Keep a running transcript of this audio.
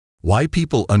Why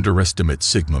people underestimate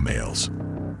Sigma males.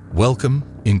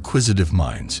 Welcome, inquisitive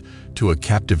minds, to a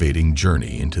captivating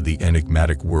journey into the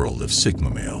enigmatic world of Sigma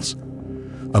males.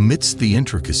 Amidst the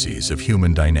intricacies of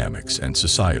human dynamics and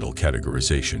societal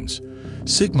categorizations,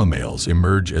 Sigma males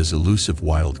emerge as elusive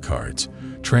wildcards,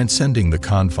 transcending the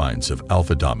confines of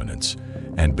alpha dominance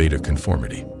and beta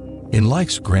conformity. In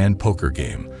life's grand poker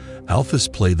game,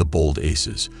 alphas play the bold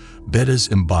aces,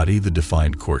 betas embody the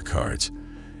defined court cards,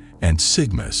 and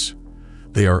Sigmas,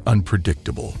 they are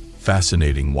unpredictable,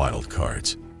 fascinating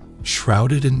wildcards.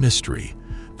 Shrouded in mystery,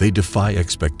 they defy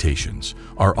expectations,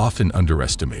 are often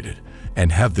underestimated,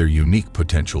 and have their unique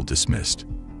potential dismissed.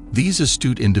 These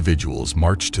astute individuals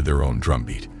march to their own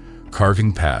drumbeat,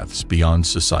 carving paths beyond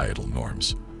societal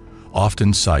norms.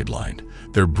 Often sidelined,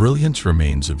 their brilliance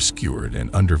remains obscured and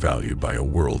undervalued by a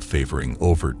world favoring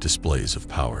overt displays of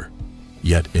power.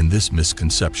 Yet in this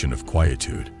misconception of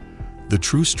quietude, the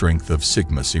true strength of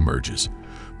Sigmas emerges.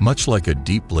 Much like a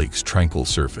deep lake's tranquil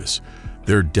surface,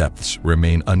 their depths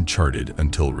remain uncharted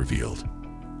until revealed.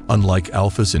 Unlike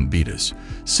alphas and betas,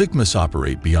 Sigmas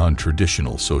operate beyond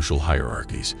traditional social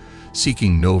hierarchies,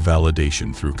 seeking no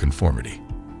validation through conformity.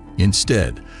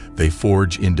 Instead, they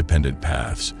forge independent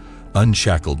paths,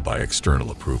 unshackled by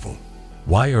external approval.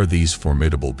 Why are these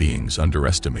formidable beings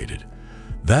underestimated?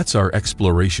 That's our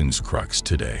exploration's crux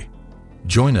today.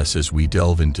 Join us as we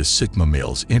delve into Sigma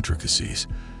males' intricacies,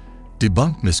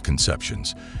 debunk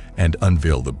misconceptions, and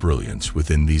unveil the brilliance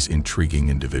within these intriguing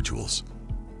individuals.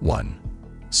 1.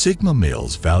 Sigma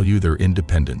males value their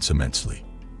independence immensely.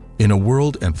 In a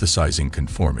world emphasizing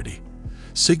conformity,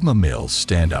 Sigma males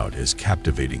stand out as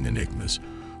captivating enigmas,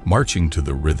 marching to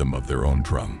the rhythm of their own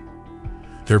drum.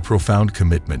 Their profound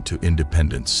commitment to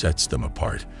independence sets them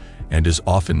apart and is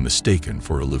often mistaken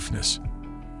for aloofness.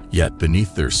 Yet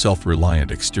beneath their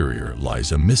self-reliant exterior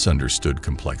lies a misunderstood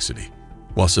complexity.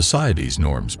 While society's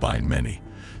norms bind many,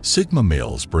 Sigma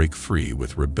males break free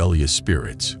with rebellious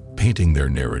spirits, painting their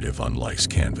narrative on life's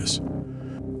canvas.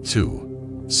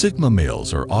 2. Sigma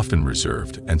males are often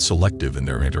reserved and selective in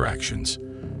their interactions.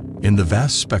 In the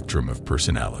vast spectrum of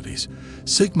personalities,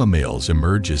 Sigma males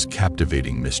emerge as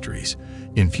captivating mysteries,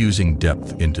 infusing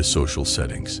depth into social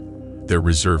settings. Their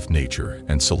reserved nature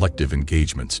and selective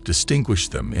engagements distinguish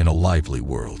them in a lively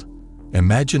world.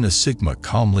 Imagine a Sigma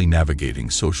calmly navigating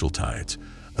social tides,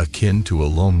 akin to a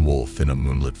lone wolf in a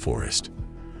moonlit forest.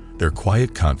 Their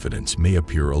quiet confidence may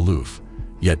appear aloof,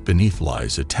 yet beneath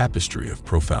lies a tapestry of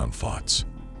profound thoughts.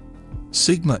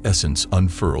 Sigma essence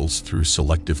unfurls through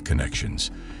selective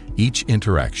connections, each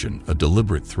interaction a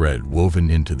deliberate thread woven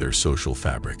into their social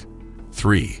fabric.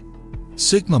 3.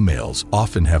 Sigma males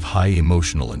often have high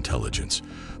emotional intelligence,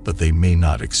 but they may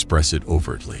not express it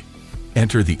overtly.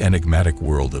 Enter the enigmatic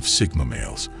world of Sigma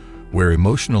males, where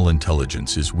emotional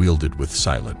intelligence is wielded with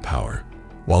silent power.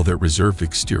 While their reserved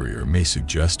exterior may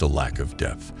suggest a lack of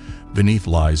depth, beneath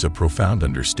lies a profound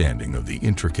understanding of the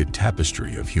intricate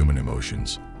tapestry of human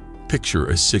emotions. Picture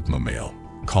a Sigma male,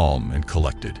 calm and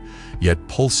collected, yet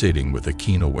pulsating with a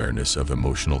keen awareness of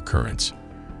emotional currents.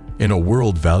 In a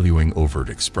world valuing overt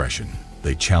expression,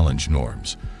 they challenge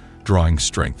norms, drawing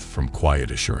strength from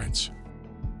quiet assurance.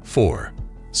 4.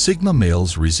 Sigma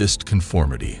males resist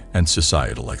conformity and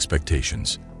societal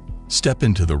expectations. Step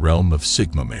into the realm of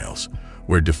Sigma males,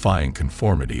 where defying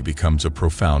conformity becomes a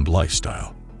profound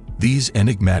lifestyle. These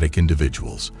enigmatic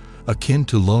individuals, akin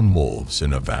to lone wolves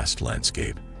in a vast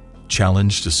landscape,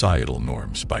 challenge societal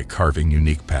norms by carving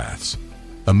unique paths.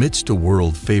 Amidst a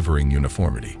world favoring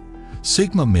uniformity,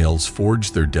 Sigma males forge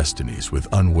their destinies with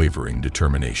unwavering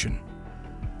determination.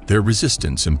 Their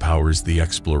resistance empowers the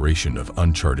exploration of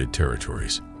uncharted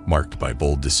territories, marked by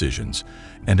bold decisions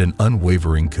and an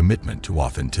unwavering commitment to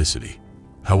authenticity.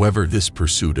 However, this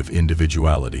pursuit of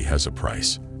individuality has a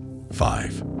price.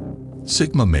 5.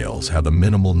 Sigma males have a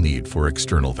minimal need for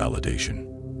external validation.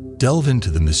 Delve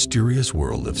into the mysterious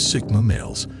world of Sigma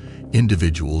males,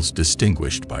 individuals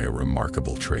distinguished by a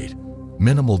remarkable trait: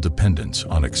 minimal dependence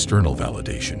on external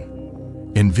validation.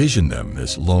 Envision them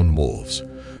as lone wolves,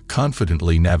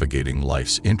 confidently navigating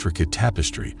life's intricate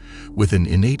tapestry with an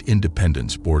innate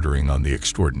independence bordering on the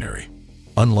extraordinary.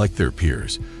 Unlike their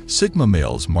peers, Sigma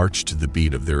males march to the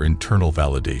beat of their internal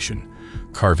validation,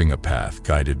 carving a path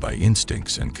guided by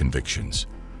instincts and convictions.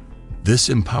 This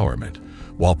empowerment,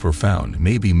 while profound,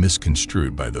 may be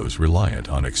misconstrued by those reliant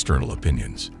on external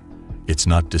opinions. It's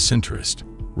not disinterest,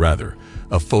 rather,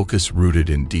 a focus rooted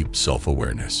in deep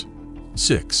self-awareness.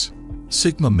 6.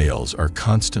 Sigma males are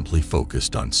constantly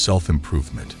focused on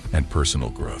self-improvement and personal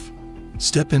growth.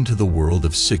 Step into the world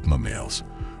of Sigma males,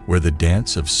 where the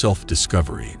dance of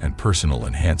self-discovery and personal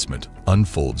enhancement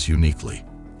unfolds uniquely.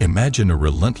 Imagine a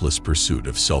relentless pursuit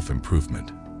of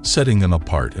self-improvement, setting them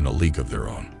apart in a league of their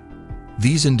own.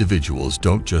 These individuals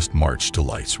don't just march to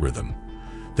life's rhythm.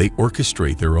 They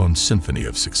orchestrate their own symphony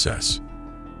of success.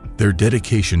 Their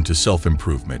dedication to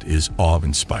self-improvement is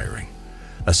awe-inspiring,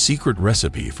 a secret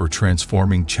recipe for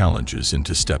transforming challenges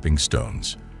into stepping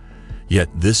stones. Yet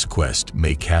this quest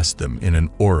may cast them in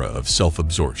an aura of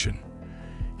self-absorption.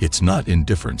 It's not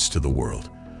indifference to the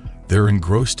world. They're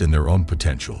engrossed in their own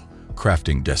potential,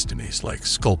 crafting destinies like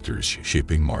sculptors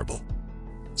shaping marble.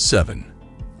 7.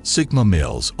 Sigma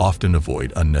males often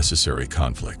avoid unnecessary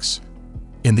conflicts.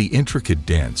 In the intricate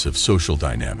dance of social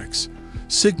dynamics,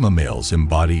 Sigma males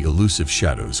embody elusive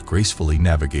shadows gracefully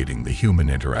navigating the human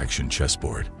interaction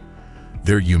chessboard.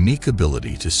 Their unique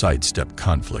ability to sidestep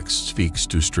conflicts speaks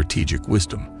to strategic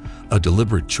wisdom, a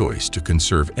deliberate choice to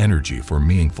conserve energy for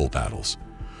meaningful battles.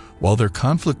 While their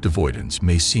conflict avoidance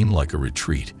may seem like a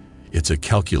retreat, it's a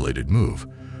calculated move,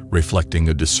 reflecting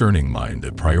a discerning mind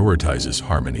that prioritizes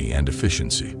harmony and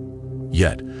efficiency.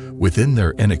 Yet, within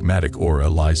their enigmatic aura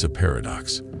lies a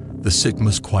paradox. The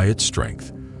Sigma's quiet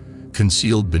strength,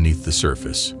 concealed beneath the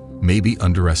surface, may be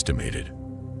underestimated.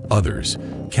 Others,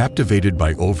 captivated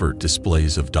by overt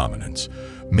displays of dominance,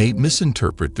 may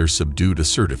misinterpret their subdued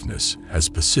assertiveness as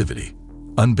passivity.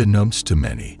 Unbeknownst to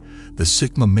many, the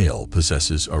Sigma male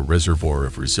possesses a reservoir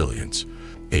of resilience.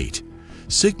 8.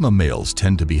 Sigma males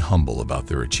tend to be humble about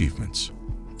their achievements.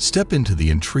 Step into the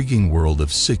intriguing world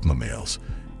of Sigma males,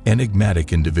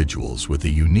 enigmatic individuals with a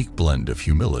unique blend of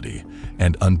humility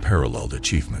and unparalleled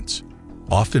achievements.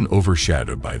 Often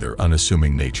overshadowed by their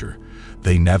unassuming nature,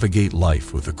 they navigate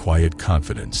life with a quiet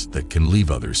confidence that can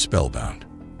leave others spellbound.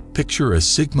 Picture a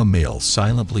Sigma male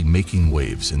silently making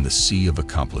waves in the sea of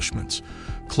accomplishments,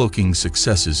 cloaking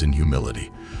successes in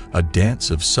humility, a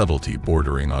dance of subtlety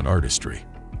bordering on artistry.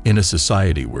 In a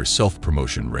society where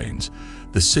self-promotion reigns,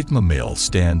 the Sigma male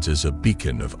stands as a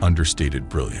beacon of understated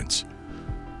brilliance,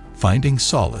 finding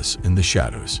solace in the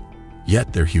shadows.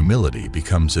 Yet their humility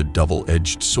becomes a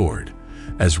double-edged sword,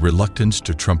 as reluctance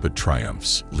to trumpet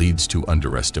triumphs leads to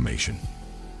underestimation.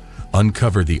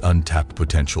 Uncover the untapped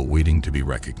potential waiting to be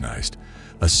recognized,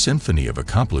 a symphony of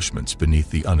accomplishments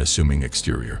beneath the unassuming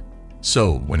exterior.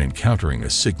 So, when encountering a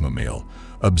Sigma male,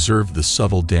 observe the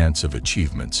subtle dance of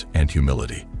achievements and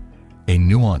humility, a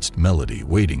nuanced melody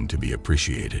waiting to be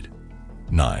appreciated.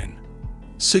 9.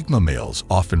 Sigma males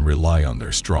often rely on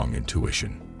their strong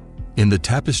intuition. In the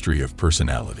tapestry of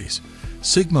personalities,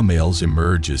 Sigma males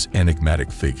emerge as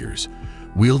enigmatic figures,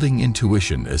 wielding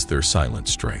intuition as their silent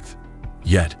strength.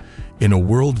 Yet, in a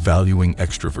world valuing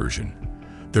extroversion,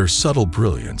 their subtle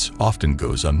brilliance often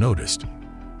goes unnoticed.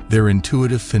 Their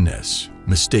intuitive finesse,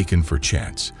 mistaken for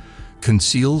chance,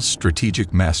 conceals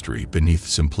strategic mastery beneath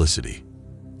simplicity.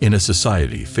 In a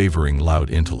society favoring loud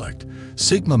intellect,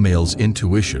 Sigma males'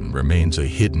 intuition remains a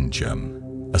hidden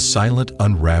gem, a silent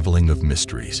unraveling of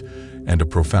mysteries, and a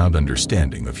profound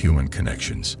understanding of human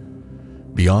connections.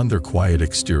 Beyond their quiet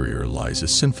exterior lies a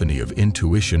symphony of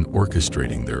intuition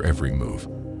orchestrating their every move.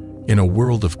 In a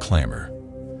world of clamor,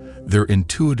 their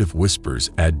intuitive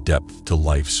whispers add depth to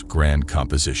life's grand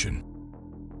composition.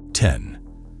 10.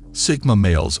 Sigma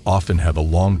males often have a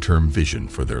long-term vision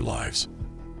for their lives.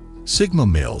 Sigma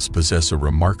males possess a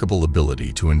remarkable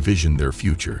ability to envision their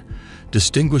future,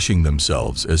 distinguishing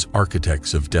themselves as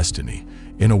architects of destiny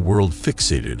in a world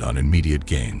fixated on immediate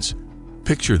gains.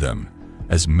 Picture them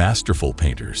as masterful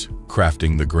painters,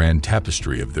 crafting the grand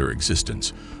tapestry of their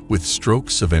existence with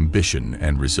strokes of ambition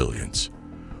and resilience.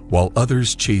 While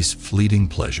others chase fleeting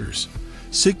pleasures,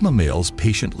 Sigma males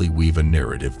patiently weave a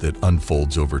narrative that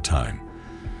unfolds over time,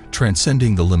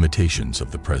 transcending the limitations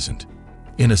of the present.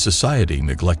 In a society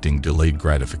neglecting delayed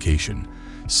gratification,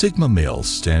 Sigma males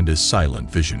stand as silent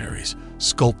visionaries,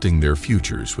 sculpting their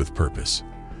futures with purpose.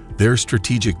 Their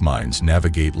strategic minds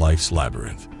navigate life's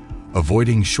labyrinth,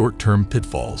 avoiding short-term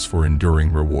pitfalls for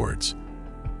enduring rewards.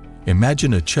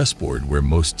 Imagine a chessboard where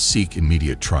most seek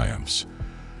immediate triumphs.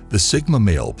 The Sigma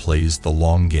male plays the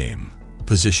long game,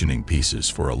 positioning pieces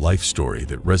for a life story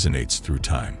that resonates through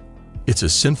time. It's a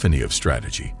symphony of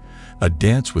strategy, a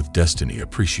dance with destiny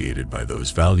appreciated by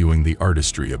those valuing the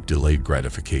artistry of delayed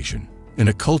gratification. In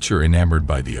a culture enamored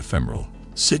by the ephemeral,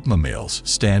 Sigma males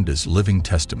stand as living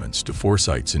testaments to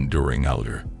foresight's enduring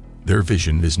allure. Their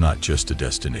vision is not just a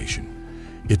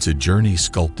destination. It's a journey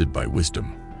sculpted by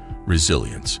wisdom,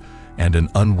 resilience, and an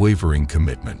unwavering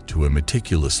commitment to a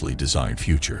meticulously designed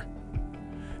future.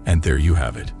 And there you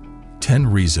have it. 10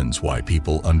 reasons why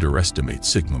people underestimate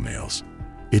Sigma males.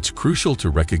 It's crucial to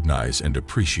recognize and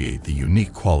appreciate the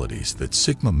unique qualities that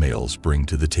Sigma males bring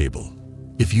to the table.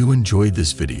 If you enjoyed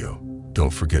this video,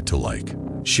 don't forget to like,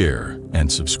 share,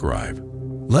 and subscribe.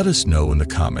 Let us know in the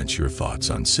comments your thoughts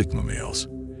on Sigma males.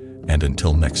 And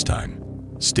until next time,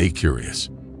 stay curious.